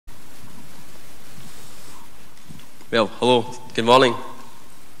Well, hello, good morning.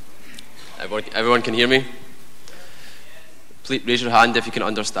 Everyone can hear me? Please raise your hand if you can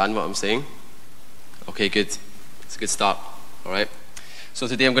understand what I'm saying. Okay, good. It's a good start. All right. So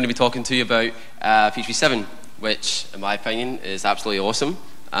today I'm going to be talking to you about PHP7, which, in my opinion, is absolutely awesome,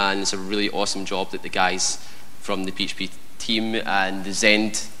 and it's a really awesome job that the guys from the PHP team and the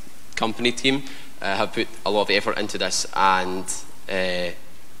Zend company team have put a lot of effort into this, and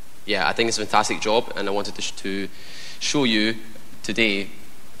yeah, I think it's a fantastic job, and I wanted to show you today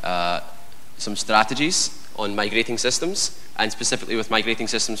some strategies on migrating systems, and specifically with migrating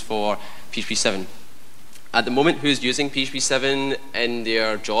systems for PHP7. At the moment, who's using PHP7 in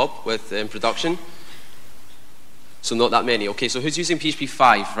their job with production? So not that many. Okay, so who's using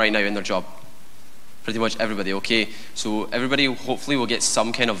PHP5 right now in their job? Pretty much everybody. Okay, so everybody hopefully will get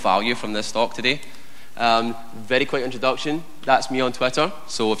some kind of value from this talk today. Very quick introduction. That's me on Twitter.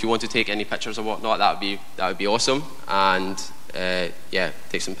 So if you want to take any pictures or whatnot, that would be awesome. And yeah,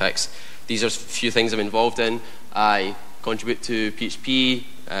 take some pics. These are a few things I'm involved in. I contribute to PHP,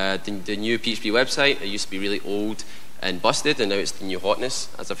 the new PHP website. It used to be really old and busted, and now it's the new hotness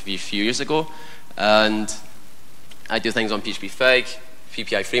as of a few years ago. And I do things on PHPFig.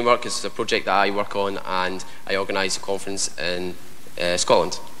 PPI Framework is a project that I work on, and I organise a conference in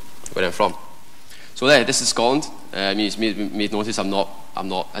Scotland, where I'm from. So there, this is Scotland. You may notice I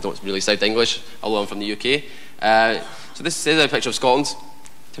don't really sound English, although I'm from the UK. So this is a picture of Scotland,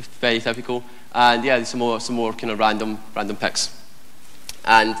 very typical. And yeah, some more kind of random pics.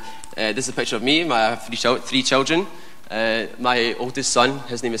 And this is a picture of me. I have three children. My oldest son,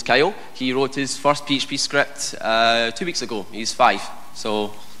 his name is Kyle. He wrote his first PHP script 2 weeks ago. He's 5.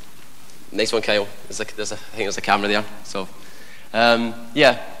 So nice one, Kyle. I think there's a camera there. So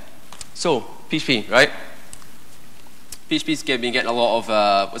yeah. So PHP, right? PHP's been getting a lot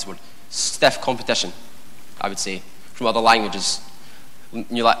of what's the word? Stiff competition, I would say, from other languages.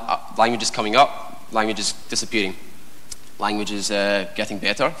 New languages coming up, languages disappearing, languages getting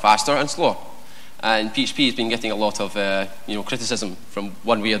better, faster, and slower. And PHP has been getting a lot of criticism from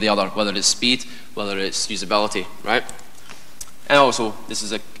one way or the other, whether it's speed, whether it's usability, right? And also, this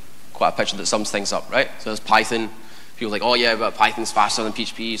is quite a picture that sums things up, right? So there's Python. People are like, oh yeah, but Python's faster than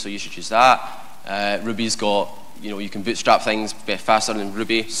PHP, so you should use that. Ruby's got, you can bootstrap things a bit faster than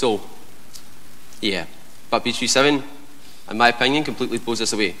Ruby. So, yeah. But PHP7, in my opinion, completely blows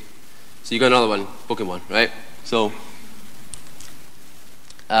this away. So you got another one, Pokemon, right? So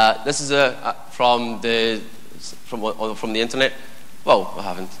this is from the internet. Well, I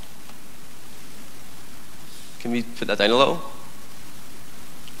haven't. Can we put that down a little?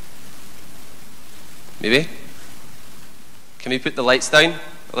 Maybe. Can we put the lights down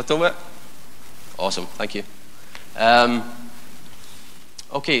a little bit? Awesome, thank you.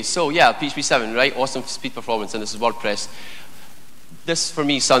 Okay, so yeah, PHP7, right? Awesome speed performance, and this is WordPress. This, for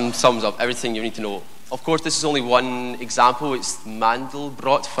me, sums up everything you need to know. Of course, this is only one example. It's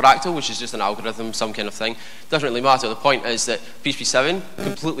Mandelbrot Fractal, which is just an algorithm, some kind of thing. Doesn't really matter. The point is that PHP7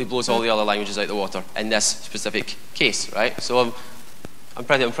 completely blows all the other languages out the water in this specific case, right? So I'm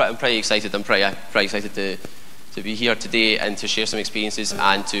pretty excited. I'm pretty excited to be here today and to share some experiences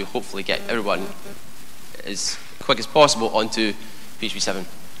and to hopefully get everyone as quick as possible onto PHP7.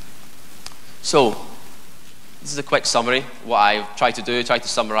 So this is a quick summary. What I've tried to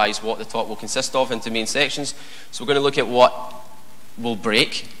summarize what the talk will consist of into main sections. So we're going to look at what will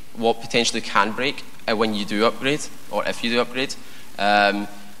break, what potentially can break when you do upgrade, or if you do upgrade,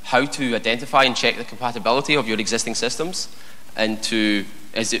 how to identify and check the compatibility of your existing systems, and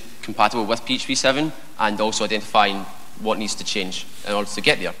is it compatible with PHP7, and also identifying what needs to change in order to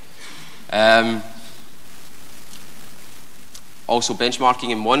get there. Also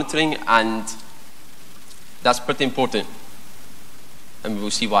benchmarking and monitoring, and that's pretty important, and we'll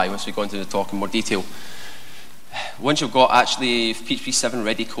see why once we go into the talk in more detail. Once you've got actually PHP7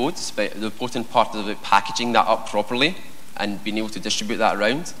 ready code, the important part is about packaging that up properly and being able to distribute that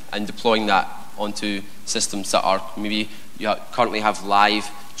around and deploying that onto systems that are maybe you currently have live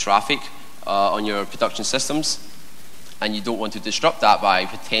traffic on your production systems, and you don't want to disrupt that by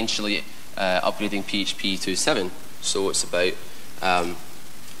potentially upgrading PHP to 7. So it's about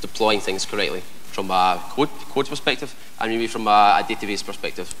deploying things correctly from a code perspective and maybe from a database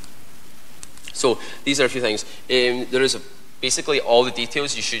perspective. So these are a few things. Basically all the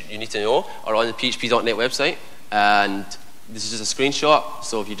details you need to know are on the PHP.net website, and this is just a screenshot.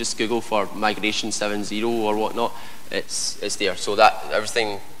 So if you just Google for migration 7.0 or whatnot, it's there. So that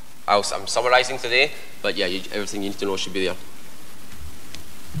everything else I'm summarizing today, but yeah, everything you need to know should be there.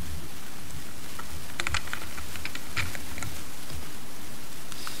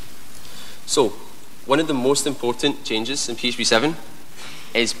 So one of the most important changes in PHP 7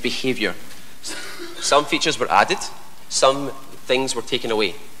 is behavior. Some features were added, some things were taken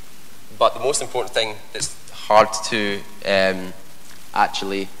away. But the most important thing that's hard to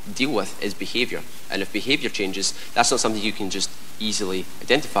actually deal with is behavior. And if behavior changes, that's not something you can just easily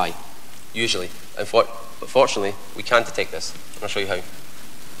identify, usually. Unfortunately, we can't detect this. I'll show you how.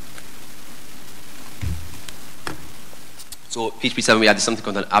 So PHP 7, we added something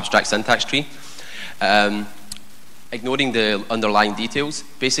called an abstract syntax tree. Ignoring the underlying details,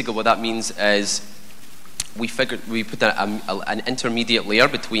 basically what that means is we put an intermediate layer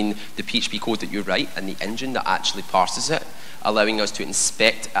between the PHP code that you write and the engine that actually parses it, allowing us to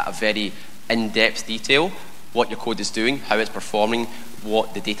inspect at a very in-depth detail what your code is doing, how it's performing,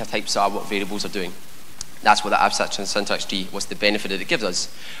 what the data types are, what variables are doing. That's what the abstract syntax tree was, the benefit that it gives us.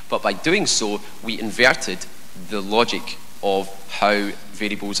 But by doing so, we inverted the logic of how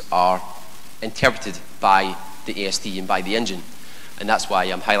variables are interpreted by the AST and by the engine. And that's why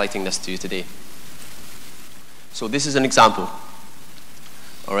I'm highlighting this to you today. So this is an example.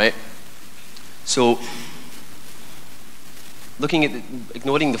 All right? So looking at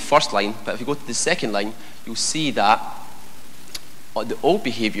ignoring the first line, but if you go to the second line, you'll see that on the old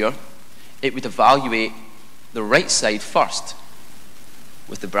behavior, it would evaluate the right side first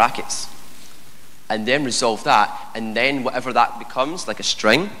with the brackets, and then resolve that, and then whatever that becomes, like a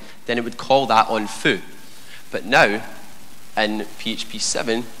string, then it would call that on foo. But now, in PHP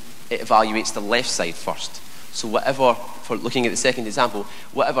 7, it evaluates the left side first. So whatever, for looking at the second example,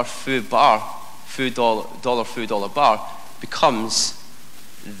 whatever foo bar, foo dollar bar becomes,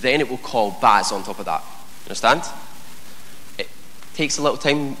 then it will call baz on top of that. Understand? It takes a little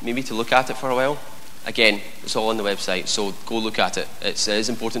time maybe to look at it for a while. Again, it's all on the website, so go look at it. It is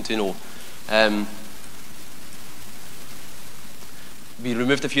important to know. We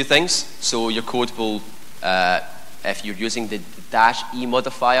removed a few things, so your code will, if you're using the -e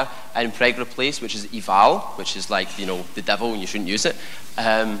modifier and preg replace, which is eval, which is like, you know, the devil and you shouldn't use it,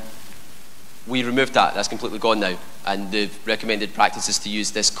 we removed that. That's completely gone now. And the recommended practice is to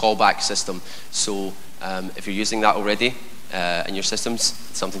use this callback system. So if you're using that already in your systems,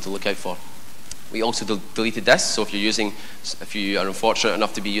 it's something to look out for. We also deleted this, so if you are unfortunate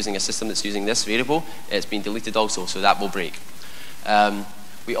enough to be using a system that's using this variable, it's been deleted also, so that will break.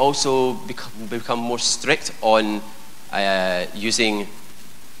 We also become more strict on using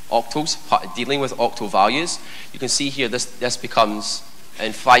octals, dealing with octal values. You can see here this becomes,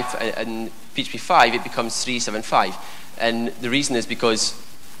 in PHP 5, it becomes 375. And the reason is because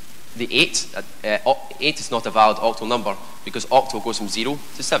the 8 is not a valid octal number, because octal goes from 0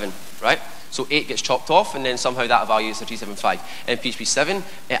 to 7, right? So 8 gets chopped off, and then somehow that evaluates a 375. In PHP 7,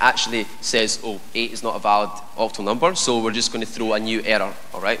 it actually says, oh, 8 is not a valid octal number, so we're just going to throw a new error,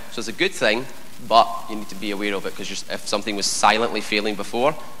 all right? So it's a good thing, but you need to be aware of it, because if something was silently failing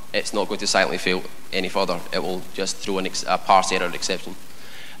before, it's not going to silently fail any further. It will just throw a parse error exception.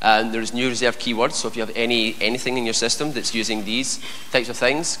 There's new reserved keywords, so if you have anything in your system that's using these types of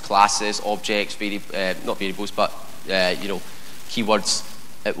things, classes, objects, not variables, but you know, keywords,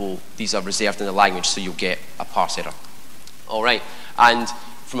 these are reserved in the language, so you'll get a parse error. All right, and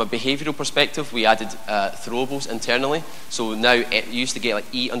from a behavioral perspective, we added throwables internally. So now it used to get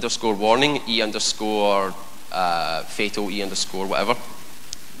like E_warning, E_ fatal, E_ whatever.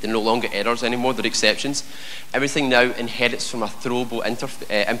 They're no longer errors anymore, they're exceptions. Everything now inherits from a throwable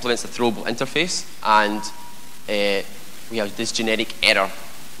implements a throwable interface, and we have this generic error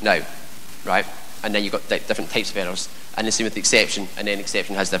now, right? And then you've got different types of errors. And the same with the exception, and then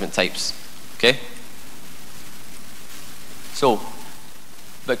exception has different types, okay? So,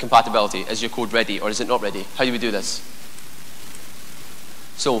 about compatibility. Is your code ready, or is it not ready? How do we do this?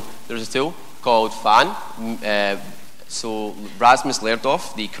 So, there's a tool called FAN. So Rasmus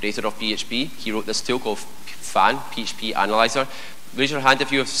Lerdorf, the creator of PHP, he wrote this tool called FAN, PHP Analyzer. Raise your hand if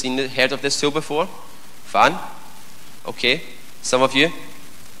you have heard of this tool before. FAN? Okay, some of you.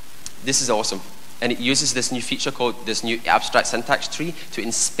 This is awesome. And it uses this new feature called this new abstract syntax tree to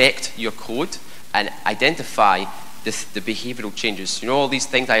inspect your code and identify the behavioral changes. You know all these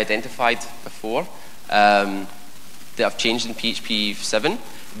things I identified before that have changed in PHP 7?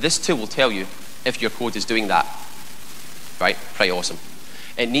 This tool will tell you if your code is doing that. Right, pretty awesome.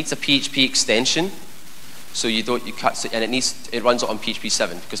 It needs a PHP extension, so and it runs it on PHP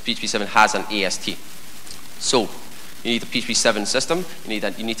 7 because PHP 7 has an AST. So you need a PHP 7 system. You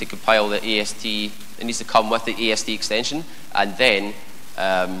need to compile the AST. It needs to come with the AST extension, and then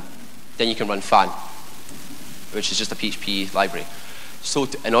you can run FAN, which is just a PHP library. So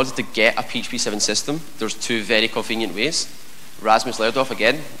in order to get a PHP 7 system, there's two very convenient ways. Rasmus Lerdorf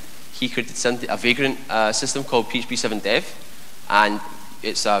again he created a Vagrant system called PHP7 Dev, and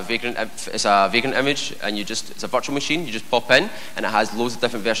it's a Vagrant image, and it's a virtual machine. You just pop in, and it has loads of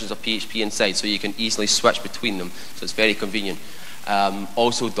different versions of PHP inside, so you can easily switch between them. So it's very convenient.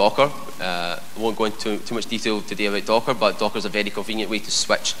 Also Docker. I won't go into too much detail today about Docker, but Docker is a very convenient way to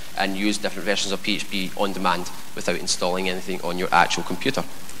switch and use different versions of PHP on demand without installing anything on your actual computer.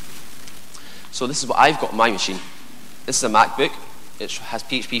 So this is what I've got on my machine. This is a MacBook. It has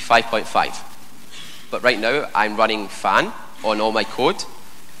PHP 5.5. But right now, I'm running fan on all my code,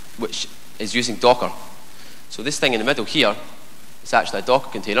 which is using Docker. So this thing in the middle here is actually a Docker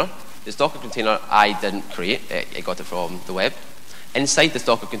container. This Docker container I didn't create. I got it from the web. Inside this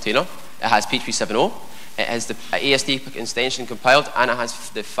Docker container, it has PHP 7.0. It has the ASD extension compiled, and it has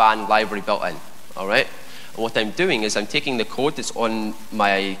the fan library built in. All right? And what I'm doing is I'm taking the code that's on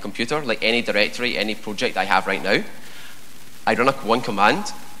my computer, like any directory, any project I have right now. I run one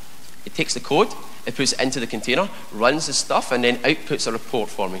command. It takes the code, it puts it into the container, runs the stuff, and then outputs a report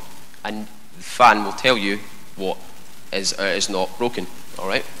for me. And the fan will tell you what is not broken. All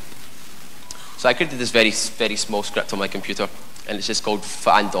right? So I created this very, very small script on my computer, and it's just called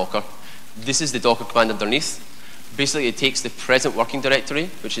fan docker. This is the Docker command underneath. Basically, it takes the present working directory,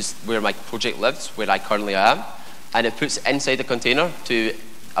 which is where my project lives, where I currently am, and it puts it inside the container to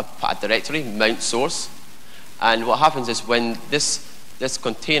a directory, mount source. And what happens is when this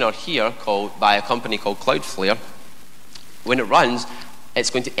container here, by a company called Cloudflare, when it runs, it's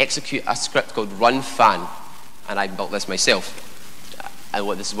going to execute a script called run fan. And I built this myself. And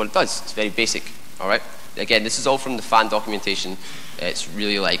this is what it does. It's very basic. All right. Again, this is all from the fan documentation. It's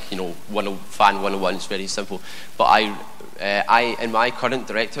really like, fan 101. It's very simple. But in my current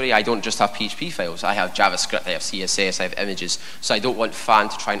directory, I don't just have PHP files. I have JavaScript, I have CSS, I have images. So I don't want fan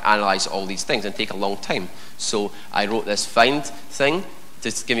to try and analyze all these things and take a long time. So I wrote this find thing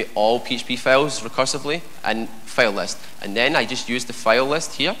to give me all PHP files recursively and file list. And then I just use the file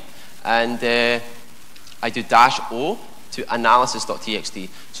list here, and I do -o to analysis.txt.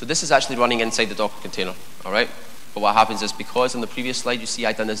 So this is actually running inside the Docker container, all right? But what happens is, because on the previous slide you see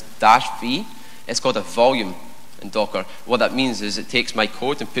I've done this -v, it's called a volume in Docker. What that means is it takes my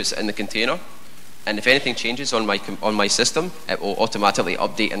code and puts it in the container, and if anything changes on my system, it will automatically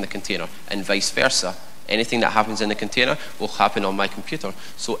update in the container, and vice versa. Anything that happens in the container will happen on my computer.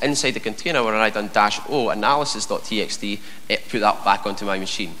 So inside the container, when I done -o analysis.txt, it put that back onto my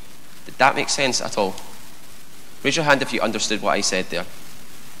machine. Did that make sense at all? Raise your hand if you understood what I said there.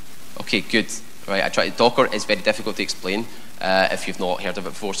 Okay, good. Right, Docker is very difficult to explain if you've not heard of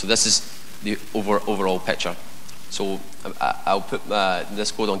it before. So this is the overall picture. So I'll put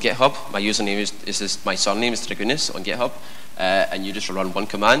this code on GitHub. My username my surname is Dragoonis on GitHub, and you just run one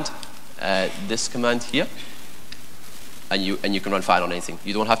command, this command here, and you can run fan on anything.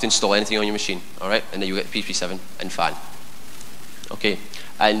 You don't have to install anything on your machine, all right? And then you get PHP7 and fan. Okay.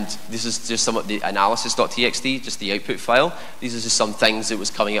 And this is just some of the analysis.txt, just the output file. These are just some things it was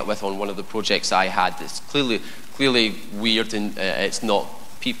coming up with on one of the projects I had. It's clearly weird, and it's not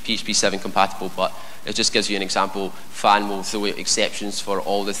PHP7 compatible, but it just gives you an example. Fan will throw out exceptions for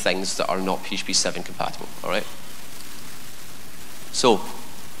all the things that are not PHP7 compatible, all right? So,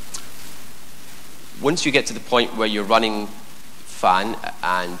 once you get to the point where you're running fan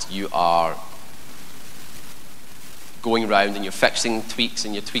and you are going around and you're fixing tweaks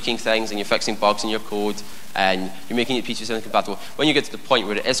and you're tweaking things and you're fixing bugs in your code and you're making it PHP7 compatible, when you get to the point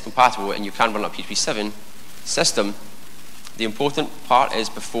where it is compatible and you can run a PHP7 system, the important part is,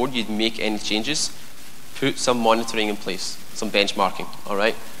 before you make any changes, put some monitoring in place, some benchmarking, all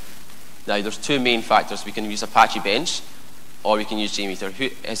right? Now, there's two main factors. We can use Apache Bench, or we can use JMeter.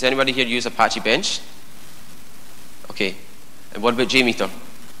 Has anybody here used Apache Bench? Okay. And what about JMeter?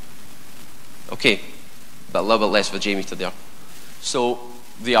 Okay. But a little bit less with JMeter there. So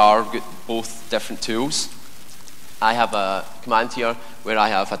they are both different tools. I have a command here where I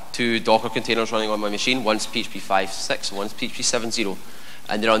have two Docker containers running on my machine. One's PHP 5.6, one's PHP 7.0,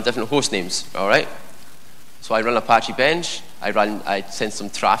 and they're on different host names. All right. So I run Apache Bench. I send some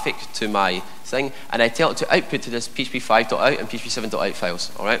traffic to my thing, and I tell it to output to this PHP 5.out and PHP 7.out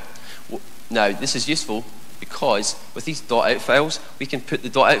files. All right. Now this is useful because with these .out files, we can put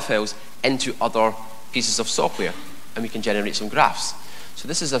the .out files into other pieces of software, and we can generate some graphs. So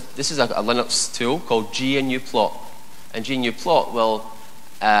this is a Linux tool called GNUplot, and GNUplot will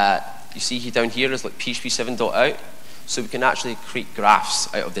you see down here is like PHP 7.out, so we can actually create graphs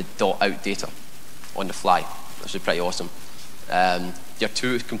out of the .out data on the fly, which is pretty awesome. They're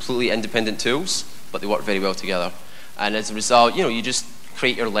two completely independent tools, but they work very well together. And as a result, you just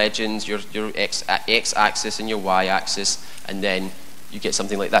create your legends, your x-axis and your y-axis, and then you get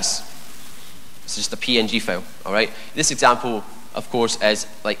something like this. It's just a PNG file, all right? This example, of course, is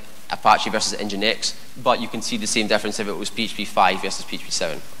like Apache versus Nginx, but you can see the same difference if it was PHP 5 versus PHP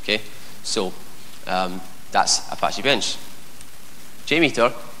 7, okay? So that's Apache Bench.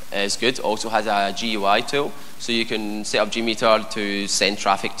 JMeter is good, also has a GUI tool, so you can set up JMeter to send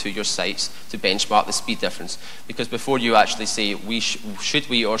traffic to your sites to benchmark the speed difference. Because before you actually say, should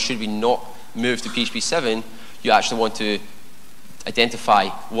we or should we not move to PHP 7, you actually want to identify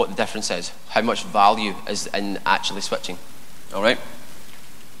what the difference is, how much value is in actually switching, all right?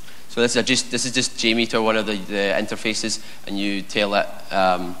 So this is just JMeter, one of the interfaces, and you tell it,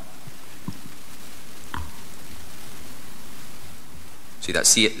 see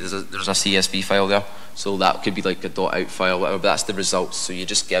that there's a CSV file there, so that could be like a .out file, whatever, but that's the results. So you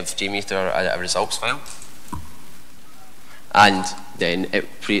just give JMeter a results file, and then it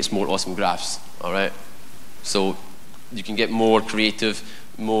creates more awesome graphs, all right? So you can get more creative,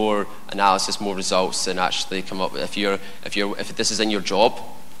 more analysis, more results, and actually come up with, if this is in your job,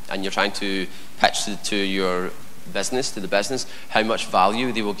 and you're trying to pitch to your business, to the business, how much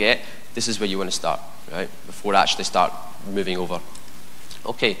value they will get, this is where you want to start, right? Before actually start moving over.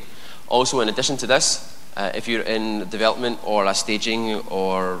 Okay, also in addition to this, if you're in development or a staging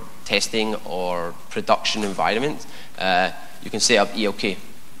or testing or production environment, you can set up ELK,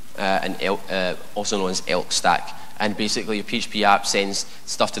 also known as ELK stack. And basically your PHP app sends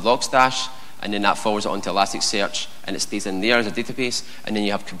stuff to Logstash, and then that forwards it onto Elasticsearch, and it stays in there as a database. And then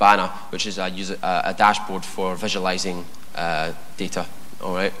you have Kibana, which is a dashboard for visualizing data,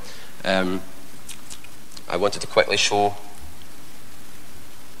 all right? I wanted to quickly show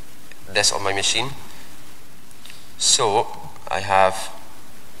this on my machine. So I have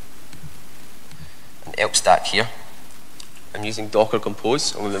an ELK stack here. I'm using Docker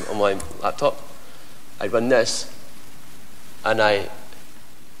Compose on my laptop. I run this, and I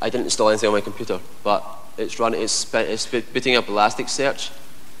didn't install anything on my computer, but it's booting up Elasticsearch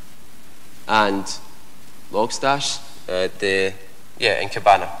and Logstash, in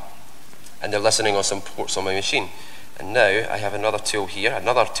Kibana, and they're listening on some ports on my machine. And now I have another tool here,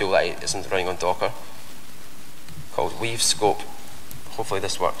 another tool that isn't running on Docker, called Weave Scope. Hopefully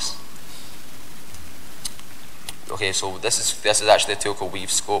this works. Okay, so this is actually a tool called Weave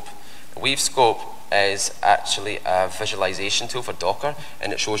Scope. Weave Scope is actually a visualization tool for Docker,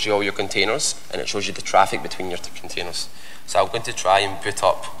 and it shows you all your containers, and it shows you the traffic between your containers. So I'm going to try and boot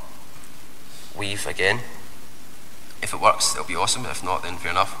up Weave again. If it works, it'll be awesome. If not, then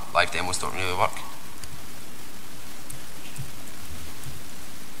fair enough. Live demos don't really work.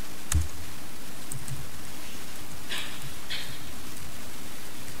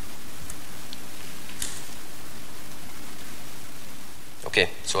 Okay,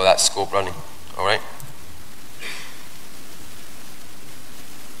 so that's Scope running, all right?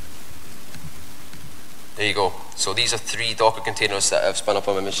 There you go. So these are 3 Docker containers that I've spun up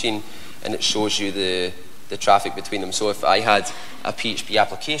on my machine, and it shows you the traffic between them. So if I had a PHP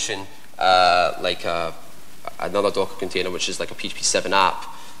application, like another Docker container, which is like a PHP7 app,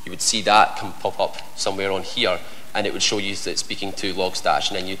 you would see that can pop up somewhere on here, and it would show you that it's speaking to Logstash.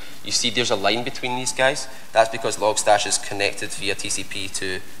 And then you see there's a line between these guys. That's because Logstash is connected via TCP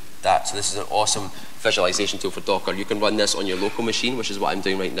to that. So this is an awesome visualization tool for Docker. You can run this on your local machine, which is what I'm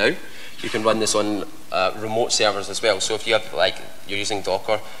doing right now. You can run this on remote servers as well. So if you have, like, you're using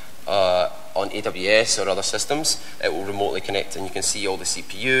Docker on AWS or other systems, it will remotely connect, and you can see all the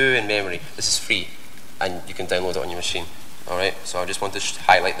CPU and memory. This is free, and you can download it on your machine. All right. So I just want to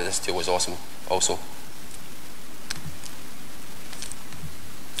highlight that this tool is awesome also.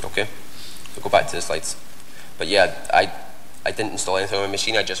 Okay, so go back to the slides. But yeah, I didn't install anything on my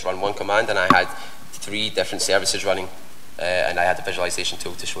machine. I just run one command, and I had 3 different services running, and I had the visualization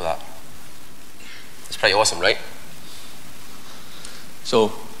tool to show that. It's pretty awesome, right?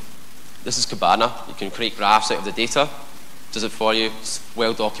 So this is Kibana. You can create graphs out of the data. Does it for you. It's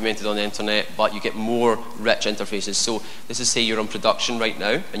well documented on the internet, but you get more rich interfaces. So this is, say you're on production right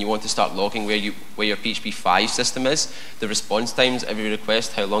now, and you want to start logging where your PHP 5 system is, the response times, every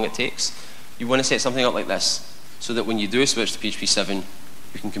request, how long it takes. You want to set something up like this, so that when you do switch to PHP 7,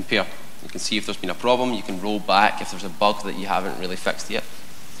 you can compare. You can see if there's been a problem. You can roll back if there's a bug that you haven't really fixed yet.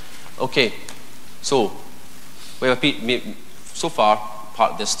 Okay, so so far,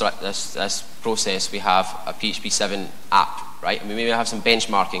 part of this process, we have a PHP 7 app, right? And we maybe have some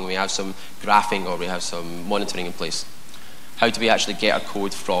benchmarking, we have some graphing, or we have some monitoring in place. How do we actually get our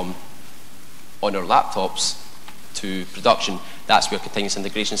code from on our laptops to production? That's where continuous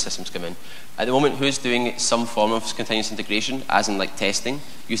integration systems come in. At the moment, who's doing some form of continuous integration, as in like testing,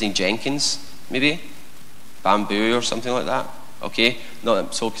 using Jenkins, maybe? Bamboo or something like that? Okay, no,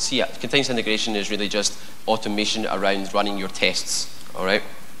 so see, continuous integration is really just automation around running your tests. All right,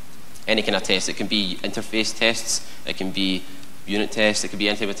 any kind of test. It can be interface tests, it can be unit tests, it can be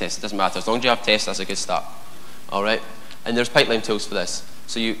any type of test. It doesn't matter as long as you have tests. That's a good start. All right, and there's pipeline tools for this.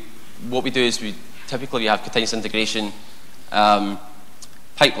 So what we do is we typically have continuous integration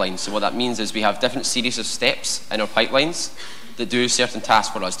pipelines. So what that means is we have different series of steps in our pipelines that do certain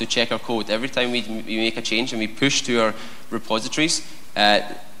tasks for us, to check our code. Every time we make a change and we push to our repositories,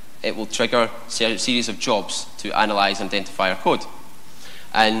 it will trigger a series of jobs to analyze and identify our code.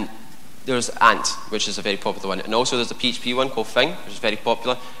 And there's Ant, which is a very popular one. And also there's a PHP one called Thing, which is very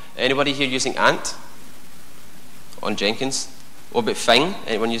popular. Anybody here using Ant on Jenkins? What about Thing?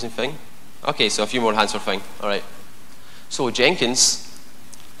 Anyone using Thing? Okay, so a few more hands for Thing. All right. So Jenkins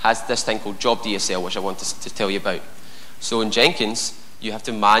has this thing called job DSL, which I want to tell you about. So in Jenkins, you have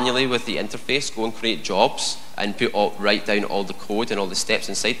to manually, with the interface, go and create jobs and write down all the code and all the steps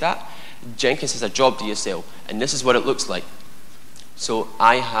inside that. Jenkins has a job DSL, and this is what it looks like. So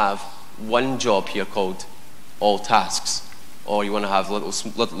I have one job here called all tasks, or you want to have lots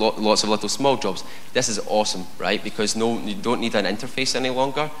of little small jobs. This is awesome, right? Because you don't need an interface any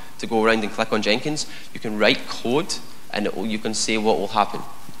longer to go around and click on Jenkins. You can write code, and you can say what will happen,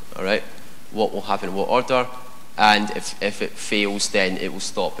 all right? What will happen, what order, and if it fails, then it will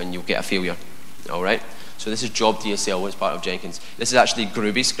stop and you'll get a failure, all right? So this is job DSL, it's part of Jenkins. This is actually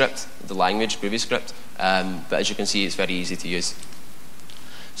GroovyScript, the language GroovyScript, but as you can see, it's very easy to use.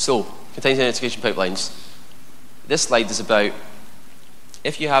 So, continuous integration pipelines. This slide is about,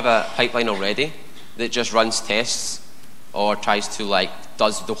 if you have a pipeline already that just runs tests or tries to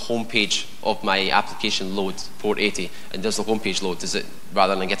does the home page of my application load, port 80, and does the home page load,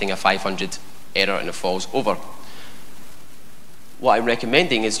 rather than getting a 500 error and it falls over. What I'm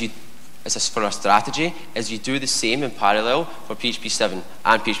recommending is for a strategy, is you do the same in parallel for PHP7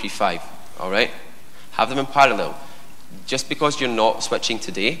 and PHP5, all right? Have them in parallel. Just because you're not switching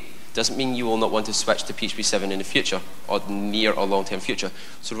today doesn't mean you will not want to switch to PHP7 in the future, or near or long-term future.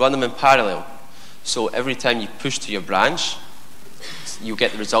 So run them in parallel. So every time you push to your branch, you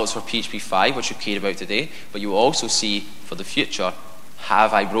get the results for PHP5, which you care about today, but you will also see for the future,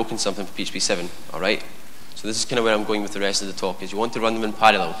 have I broken something for PHP7, all right? So this is kind of where I'm going with the rest of the talk, is you want to run them in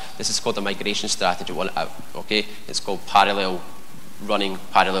parallel. This is called a migration strategy, okay? It's called running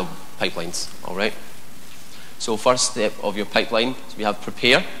parallel pipelines, all right? So first step of your pipeline, so we have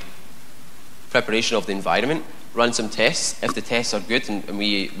preparation of the environment, run some tests. If the tests are good and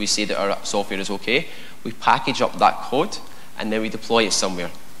we say that our software is okay, we package up that code and then we deploy it somewhere.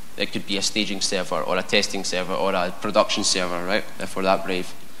 It could be a staging server or a testing server or a production server, right, if we're that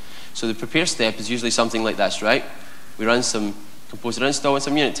brave. So the prepare step is usually something like this, right? We run some composer install and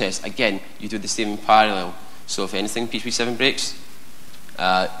some unit tests. Again, you do the same in parallel. So if anything PHP7 breaks,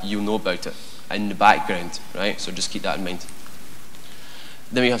 you'll know about it in the background, right? So just keep that in mind.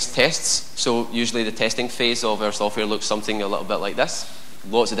 Then we have tests. So usually the testing phase of our software looks something a little bit like this.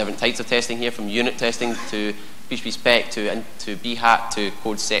 Lots of different types of testing here, from unit testing to PHP spec to bhat to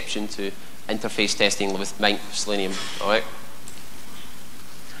codeception to interface testing with Mink, Selenium, all right?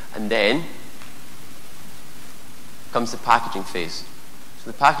 And then comes the packaging phase.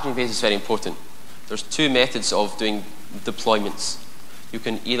 So the packaging phase is very important. There's two methods of doing deployments. You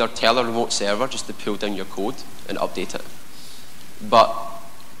can either tell a remote server just to pull down your code and update it. But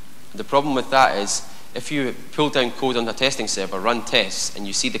the problem with that is, if you pull down code on a testing server, run tests, and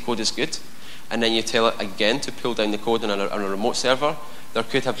you see the code is good, and then you tell it again to pull down the code on a remote server, there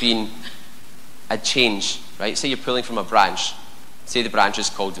could have been a change, right? Say you're pulling from a branch. Say the branch is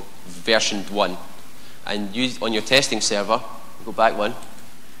called version 1, and on your testing server, go back one,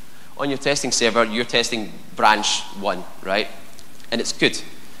 on your testing server, you're testing branch 1, right? And it's good.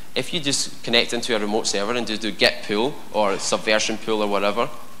 If you just connect into a remote server and just do git pull or subversion pull or whatever,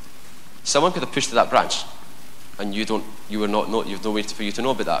 someone could have pushed to that branch, and you have no way for you to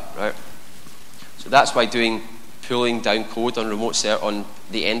know about that, right? So that's why pulling down code on on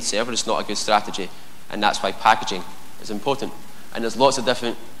the end server is not a good strategy, and that's why packaging is important. And there's lots of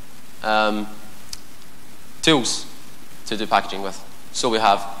different tools to do packaging with. So we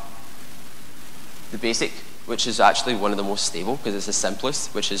have the basic, which is actually one of the most stable because it's the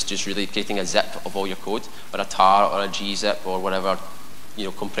simplest, which is just really creating a zip of all your code, or a tar or a gzip or whatever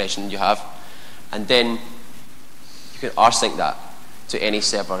compression you have. And then you can rsync that to any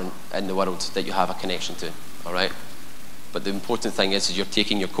server in the world that you have a connection to, all right? But the important thing is you're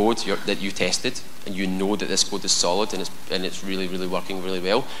taking your code that you tested, and you know that this code is solid and it's really, really working really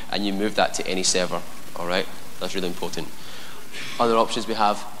well, and you move that to any server, all right? That's really important. Other options we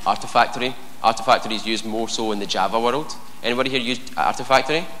have Artifactory, Artifactory is used more so in the Java world. Anybody here use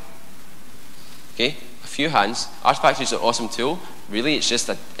Artifactory? Okay, a few hands. Artifactory is an awesome tool. Really, it's just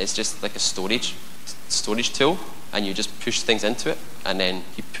like a storage tool, and you just push things into it, and then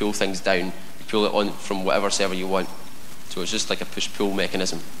you pull things down. You pull it on from whatever server you want. So it's just like a push-pull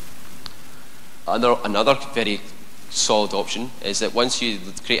mechanism. Another very solid option is that once you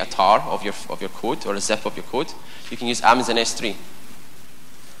create a tar of your code or a zip of your code, you can use Amazon S3.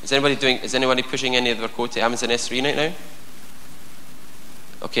 Is anybody pushing any of their code to Amazon S3 right now?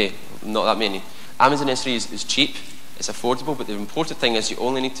 Okay, not that many. Amazon S3 is cheap, it's affordable, but the important thing is you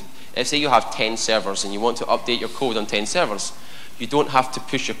only need to, if say you have 10 servers and you want to update your code on 10 servers, you don't have to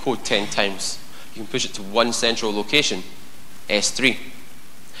push your code 10 times. You can push it to one central location, S3.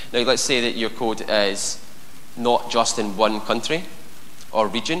 Now let's say that your code is not just in one country or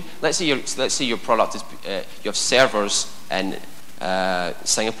region. Let's say your product is you have servers in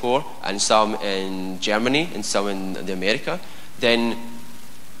Singapore and some in Germany and some in the America. Then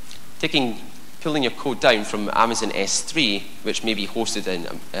pulling your code down from Amazon S3, which may be hosted in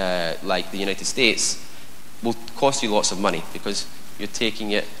like the United States, will cost you lots of money because you're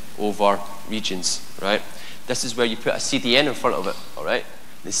taking it over regions, right? This is where you put a CDN in front of it, all right?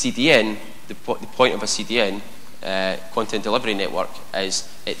 The CDN, the point of a CDN, Content Delivery Network, is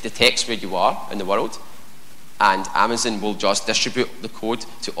it detects where you are in the world, and Amazon will just distribute the code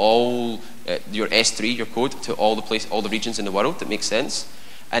to all your S3, your code, to all the regions in the world. That makes sense.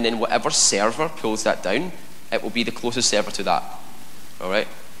 And then whatever server pulls that down, it will be the closest server to that. All right.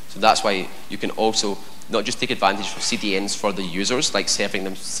 So that's why you can also not just take advantage of CDNs for the users, like serving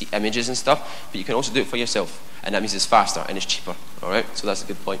them images and stuff, but you can also do it for yourself, and that means it's faster and it's cheaper. All right. So that's a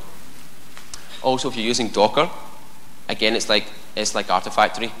good point. Also, if you're using Docker, again, it's like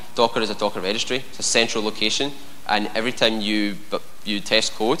Artifactory. Docker is a Docker registry. It's a central location, and every time you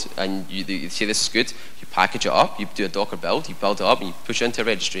test code and you say this is good, you package it up, you do a Docker build, you build it up, and you push it into a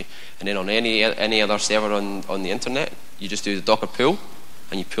registry. And then on any other server on the internet, you just do the Docker pull,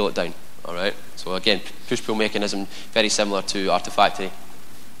 and you pull it down. All right. So again, push-pull mechanism, very similar to Artifactory.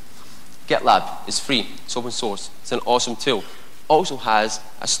 GitLab is free. It's open source. It's an awesome tool. Also has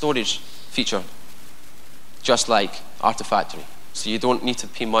a storage feature, just like Artifactory. So you don't need to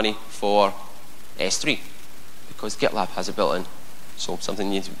pay money for S3 because GitLab has it built in. So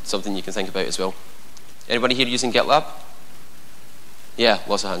something you can think about as well. Anybody here using GitLab? Yeah,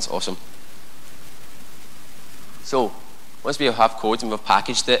 lots of hands. Awesome. So once we have code and we've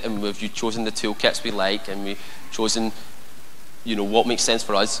packaged it and we've chosen the toolkits we like and we've chosen, what makes sense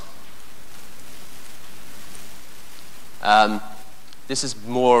for us. This is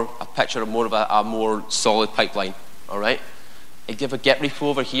a picture of more of a more solid pipeline. All right. I give a Git repo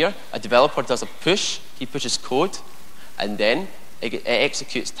over here. A developer does a push. He pushes code, and then it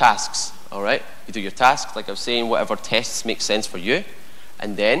executes tasks. All right. You do your tasks, like I was saying, whatever tests make sense for you,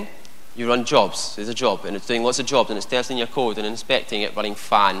 and then you run jobs. So there's a job, and it's doing lots of jobs, and it's testing your code and inspecting it, running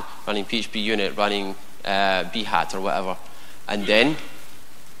fan, running PHP unit, running bhat or whatever, and then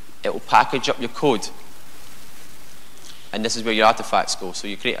it will package up your code. And this is where your artifacts go. So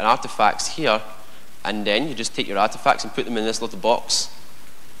you create an artifacts here, and then you just take your artifacts and put them in this little box,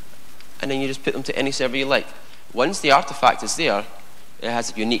 and then you just put them to any server you like. Once the artifact is there, it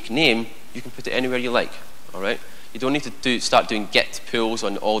has a unique name, you can put it anywhere you like. All right. You don't need to start doing Git pulls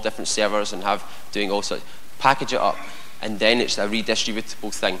on all different servers and doing all sorts. Package it up, and then it's a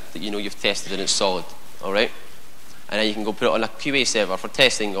redistributable thing that you've tested and it's solid. All right. And then you can go put it on a QA server for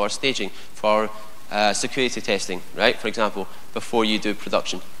testing or staging for security testing, right? For example, before you do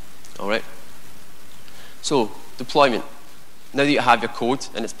production. All right. So deployment. Now that you have your code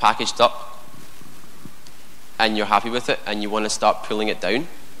and it's packaged up, and you're happy with it, and you want to start pulling it down,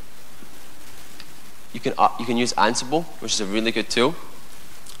 you can use Ansible, which is a really good tool.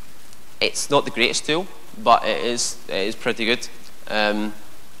 It's not the greatest tool, but it is pretty good.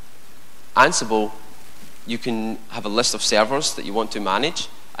 Ansible, you can have a list of servers that you want to manage,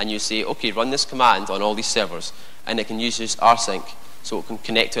 and you say, okay, run this command on all these servers, and it can use just rsync, so it can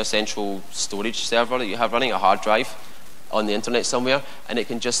connect to a central storage server that you have running, a hard drive on the internet somewhere, and it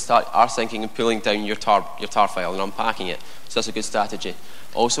can just start rsyncing and pulling down your tar file and unpacking it. So that's a good strategy.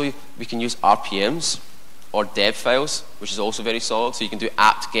 Also, we can use RPMs or dev files, which is also very solid. So you can do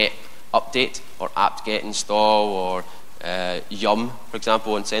apt-get update or apt-get install or yum, for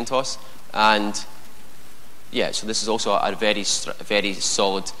example, in CentOS. And yeah, so this is also a very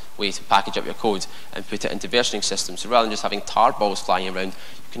solid way to package up your code and put it into versioning systems. So rather than just having tar balls flying around,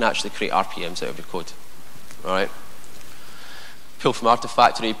 you can actually create RPMs out of your code. All right. Pull from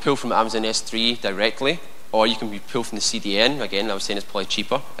Artifactory, pull from Amazon S3 directly, or you can pull from the CDN. Again, I was saying it's probably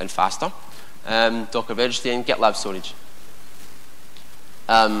cheaper and faster. Docker registry, and GitLab storage.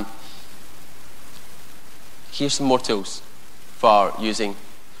 Here's some more tools for using.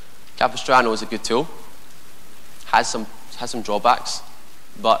 Capistrano is a good tool. Has some drawbacks,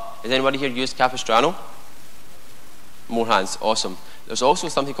 but has anybody here used Capistrano? More hands, awesome. There's also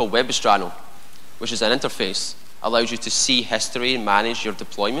something called Webistrano, which is an interface. Allows you to see history and manage your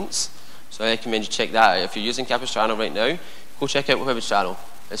deployments. So I recommend you check that out. If you're using Capistrano right now, go check out Webistrano.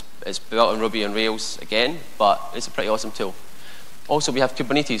 It's built on Ruby on Rails again, but it's a pretty awesome tool. Also, we have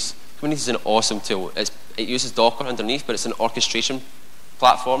Kubernetes. Kubernetes is an awesome tool. It uses Docker underneath, but it's an orchestration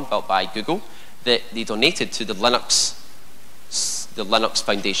platform built by Google that they donated to the Linux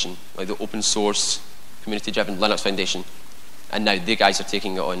Foundation, like the open source, community-driven Linux Foundation. And now the guys are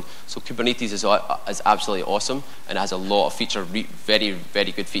taking it on. So Kubernetes is absolutely awesome, and it has a lot of very,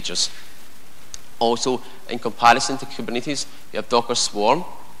 very good features. Also, in comparison to Kubernetes, you have Docker Swarm.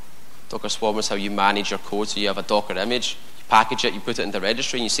 Docker Swarm is how you manage your code. So you have a Docker image, you package it, you put it in the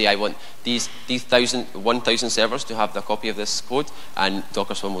registry, and you say, I want these 1,000 servers to have the copy of this code, and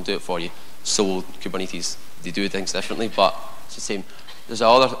Docker Swarm will do it for you. So will Kubernetes. They do things differently, but it's the same. There's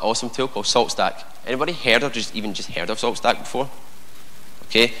another awesome tool called SaltStack. Anybody heard of even heard of SaltStack before?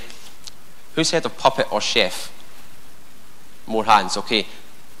 Okay. Who's heard of Puppet or Chef? More hands. Okay.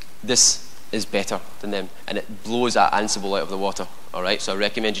 This is better than them, and it blows that Ansible out of the water. All right. So I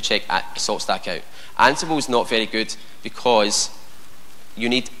recommend you check SaltStack out. Ansible is not very good because you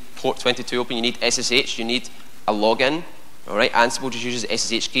need port 22 open. You need SSH. You need a login. All right. Ansible just uses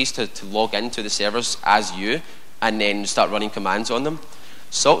SSH keys to log into the servers as you, and then start running commands on them.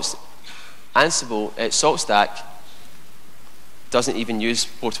 SaltStack doesn't even use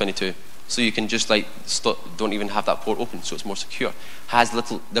port 22, so you can just don't even have that port open, so it's more secure.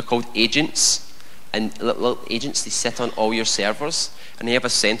 They're called agents, and little agents, they sit on all your servers, and they have a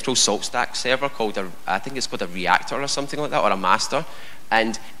central SaltStack server called I think it's called a reactor or something like that, or a master,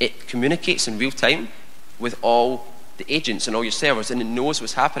 and it communicates in real time with all the agents and all your servers, and it knows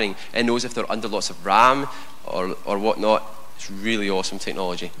what's happening. It knows if they're under lots of RAM or whatnot. It's really awesome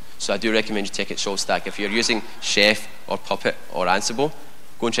technology. So I do recommend you check out SaltStack. If you're using Chef or Puppet or Ansible,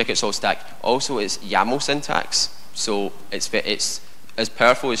 go and check out SaltStack. Also, it's YAML syntax, so it's as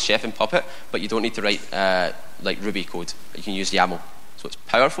powerful as Chef and Puppet, but you don't need to write like Ruby code. You can use YAML. So it's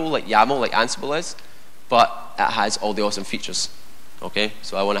powerful like YAML, like Ansible is, but it has all the awesome features. Okay,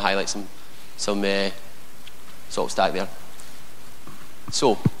 so I want to highlight some SaltStack there.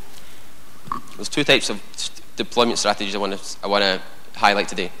 So there's two types of deployment strategies I want to highlight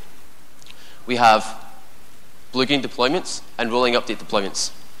today. We have blue-green deployments and rolling update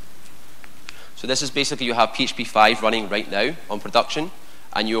deployments. So this is basically you have PHP 5 running right now on production,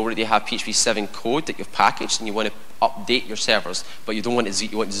 and you already have PHP 7 code that you've packaged, and you want to update your servers, but you don't want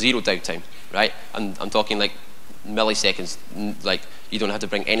you want zero downtime, right? I'm talking like milliseconds. Like you don't have to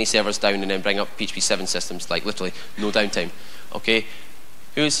bring any servers down and then bring up PHP 7 systems. Like literally no downtime. Okay.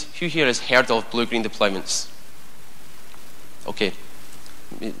 Who here has heard of blue-green deployments? Okay.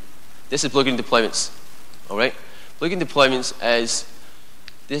 This is blue-green deployments. All right. Blue-green deployments is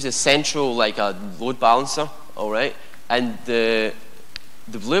this is central like a load balancer. All right. And the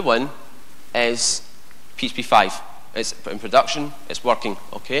blue one is PHP 5. It's in production. It's working.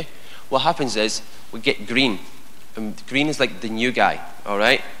 Okay. What happens is we get green. And green is like the new guy. All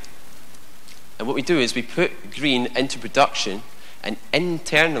right. And what we do is we put green into production, and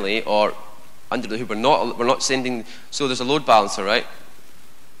internally or under the hood, we're not sending. So there's a load balancer, right?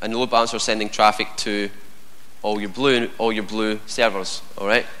 And the load balancer is sending traffic to all your blue servers. All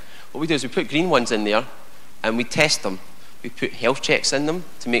right. What we do is we put green ones in there, and we test them. We put health checks in them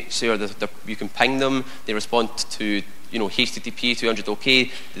to make sure that you can ping them. They respond to HTTP 200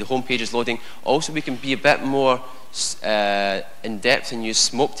 OK. The home page is loading. Also, we can be a bit more in depth and use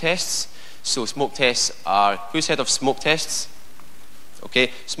smoke tests. So smoke tests are, who's heard of smoke tests?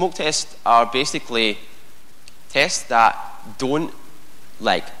 Okay, smoke tests are basically tests that don't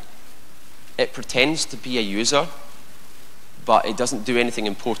it pretends to be a user, but it doesn't do anything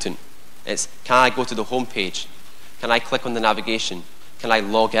important. It's, can I go to the home page? Can I click on the navigation? Can I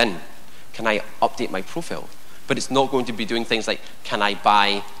log in? Can I update my profile? But it's not going to be doing things like, can I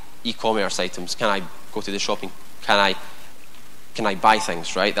buy e-commerce items? Can I go to the shopping? Can I buy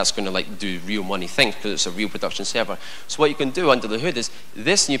things, right? That's going to do real money things because it's a real production server. So what you can do under the hood is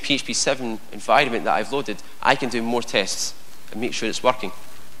this new PHP 7 environment that I've loaded, I can do more tests and make sure it's working.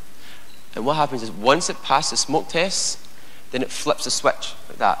 And what happens is once it passes smoke tests, then it flips a switch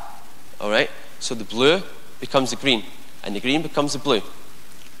like that. All right? So the blue becomes the green, and the green becomes the blue.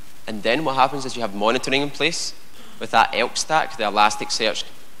 And then what happens is you have monitoring in place with that elk stack, the Elasticsearch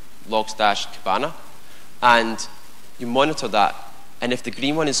logs-cabana, and you monitor that. And if the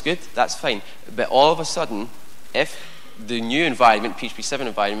green one is good, that's fine. But all of a sudden, if the new environment, PHP7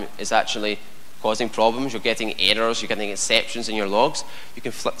 environment, is actually causing problems, you're getting errors, you're getting exceptions in your logs, you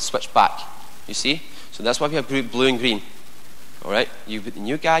can flip the switch back. You see? So that's why we have blue and green. All right? You've got the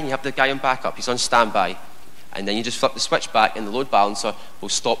new guy, and you have the guy on backup. He's on standby. And then you just flip the switch back, and the load balancer will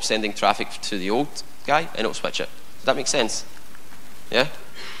stop sending traffic to the old guy, and it'll switch it. Does that make sense? Yeah?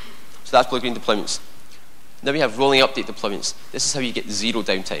 So that's blue-green deployments. Now we have rolling update deployments. This is how you get zero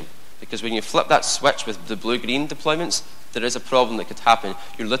downtime. Because when you flip that switch with the blue-green deployments, there is a problem that could happen.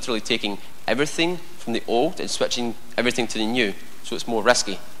 You're literally taking everything from the old and switching everything to the new. So it's more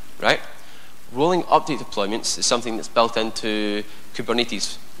risky, right? Rolling update deployments is something that's built into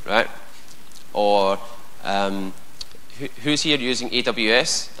Kubernetes, right? Or who's here using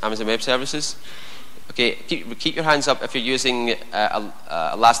AWS, Amazon Web Services? Okay, keep your hands up if you're using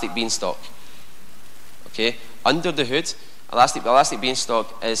Elastic Beanstalk. Okay, under the hood, Elastic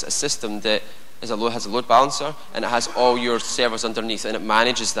Beanstalk is a system that has a load balancer, and it has all your servers underneath, and it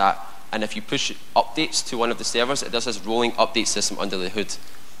manages that. And if you push updates to one of the servers, it does this rolling update system under the hood.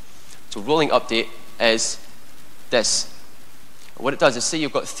 So rolling update is this. What it does is, say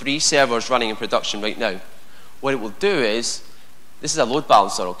you've got 3 servers running in production right now. What it will do is, this is a load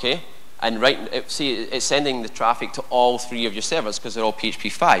balancer, okay? And see, it's sending the traffic to all 3 of your servers because they're all PHP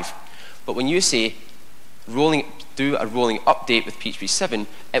 5. But when you say do a rolling update with PHP7,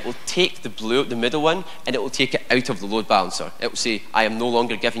 it will take the middle one, and it will take it out of the load balancer. It will say, I am no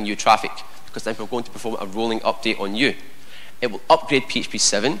longer giving you traffic because I'm going to perform a rolling update on you. It will upgrade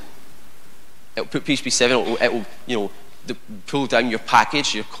PHP7. It will put PHP7. It will pull down your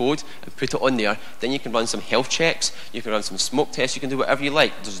package, your code, and put it on there. Then you can run some health checks. You can run some smoke tests. You can do whatever you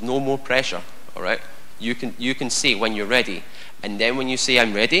like. There's no more pressure. All right. You can say when you're ready, and then when you say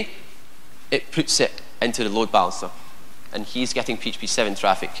I'm ready, it puts it into the load balancer, and he's getting PHP7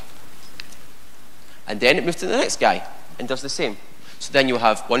 traffic. And then it moves to the next guy and does the same. So then you'll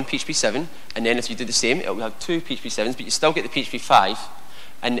have 1 PHP7, and then if you do the same, it will have 2 PHP7s, but you still get the PHP 5.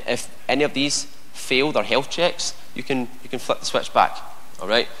 And if any of these failed or health checks, you can flip the switch back. All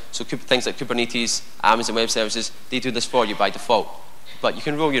right. So things like Kubernetes, Amazon Web Services, they do this for you by default. But you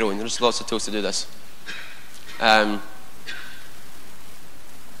can roll your own. There's lots of tools to do this.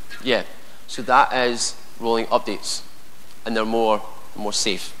 Yeah. So that is rolling updates, and they're more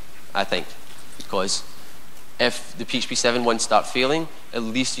safe, I think, because if the PHP7 ones start failing, at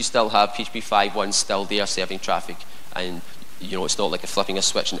least you still have PHP 5 ones still there serving traffic, and it's not like flipping a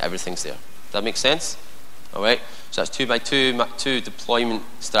switch and everything's there. Does that make sense? All right. So that's 2 deployment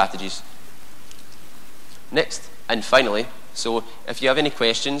strategies. Next and finally, so if you have any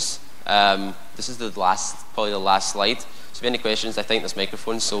questions, this is probably the last slide. So if you have any questions, I think there's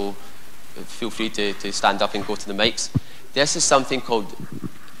microphones, so feel free to stand up and go to the mics. This is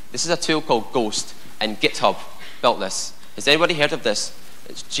a tool called Ghost, and GitHub built this. Has anybody heard of this?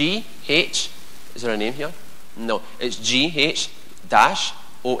 It's GH, is there a name here? No, it's GH-OST.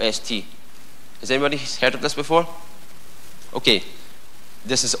 Has anybody heard of this before? Okay,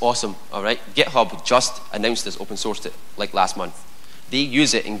 this is awesome, all right? GitHub just announced this, open sourced it, like last month. They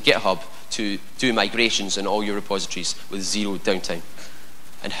use it in GitHub to do migrations in all your repositories with zero downtime.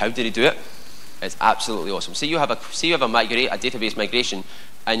 And how did he do it? It's absolutely awesome. Say you have a database migration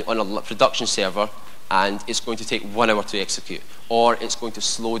and on a production server, and it's going to take 1 hour to execute, or it's going to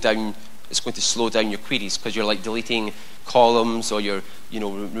slow down your queries because you're like deleting columns, or you're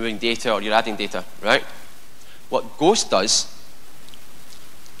removing data, or you're adding data, right? What Ghost does,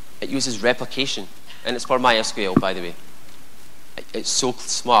 it uses replication, and it's for MySQL, by the way. It's so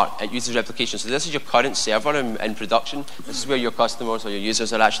smart. It uses replication. So this is your current server in production. This is where your customers or your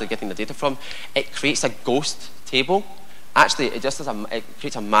users are actually getting the data from. It creates a ghost table. Actually, it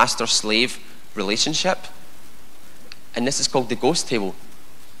creates a master-slave relationship. And this is called the ghost table.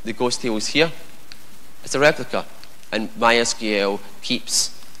 The ghost table is here. It's a replica. And MySQL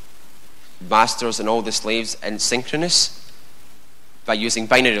keeps masters and all the slaves in synchronous by using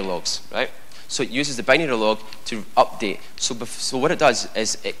binary logs, right? So it uses the binary log to update. So what it does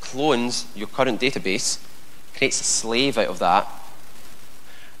is it clones your current database, creates a slave out of that,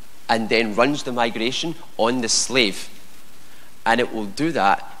 and then runs the migration on the slave. And it will do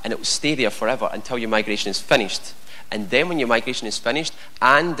that, and it will stay there forever until your migration is finished. And then when your migration is finished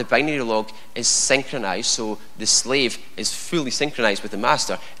and the binary log is synchronized, so the slave is fully synchronized with the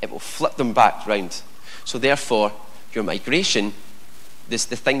master, it will flip them back round. So therefore, your migration, the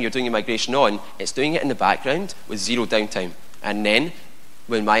thing you're doing your migration on, it's doing it in the background with zero downtime. And then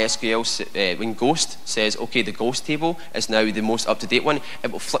when MySQL, when Ghost says, okay, the Ghost table is now the most up-to-date one,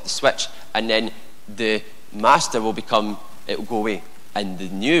 it will flip the switch, and then the master will become, it will go away, and the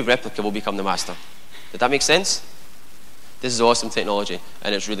new replica will become the master. Did that make sense? This is awesome technology,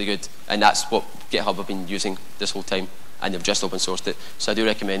 and it's really good, and that's what GitHub have been using this whole time, and they've just open sourced it. So I do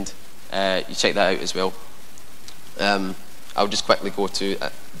recommend you check that out as well. I'll just quickly go to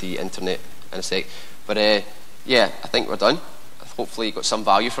the internet in a sec. But yeah, I think we're done. Hopefully you got some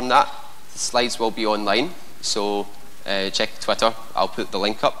value from that. The slides will be online, so check Twitter. I'll put the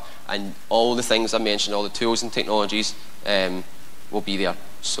link up, and all the things I mentioned, all the tools and technologies will be there.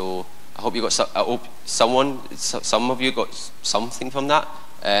 So I hope you got I hope some of you got something from that.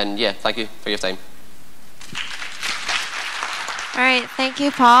 And yeah, thank you for your time. All right, thank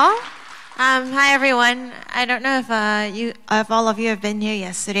you, Paul. Hi, everyone. I don't know if all of you have been here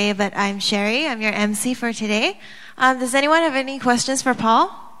yesterday, but I'm Sherry. I'm your MC for today. Does anyone have any questions for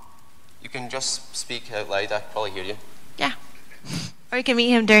Paul? You can just speak out loud. I can probably hear you. Yeah. Or you can meet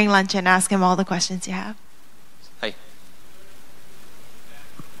him during lunch and ask him all the questions you have. Hi.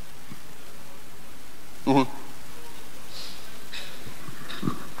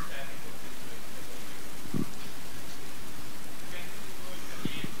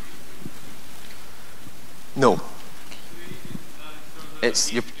 No.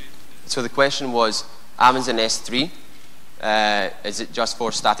 So the question was, Amazon S3, is it just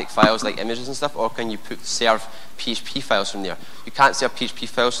for static files like images and stuff, or can you serve PHP files from there? You can't serve PHP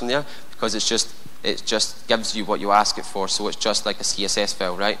files from there because it just gives you what you ask it for, so it's just like a CSS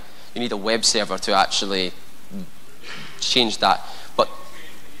file, right? You need a web server to actually change that. But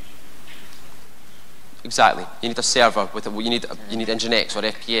exactly, you need a server with you need Nginx or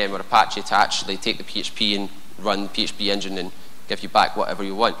FPM or Apache to actually take the PHP and run the PHP engine and give you back whatever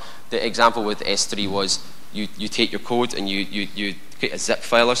you want. The example with S3 was you take your code and you create a zip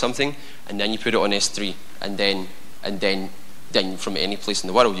file or something, and then you put it on S3, and then from any place in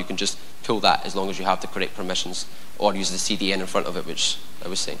the world you can just pull that as long as you have the correct permissions, or use the CDN in front of it, which I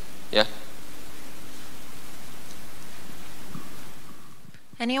was saying. Yeah.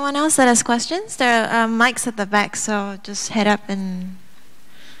 Anyone else that has questions? There are mics at the back, so just head up and...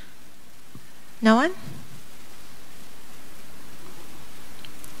 No one?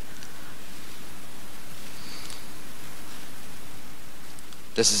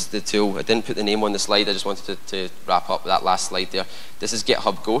 This is the tool. I didn't put the name on the slide. I just wanted to wrap up that last slide there. This is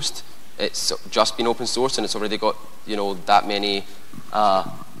GitHub Ghost. It's just been open source, and it's already got that many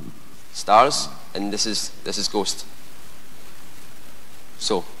stars. And this is Ghost.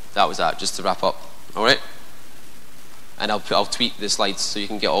 So that was that. Just to wrap up. All right. And I'll tweet the slides so you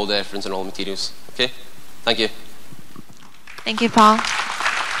can get all the reference and all the materials. Okay. Thank you. Thank you, Paul.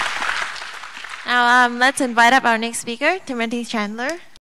 Now let's invite up our next speaker, Timothy Chandler.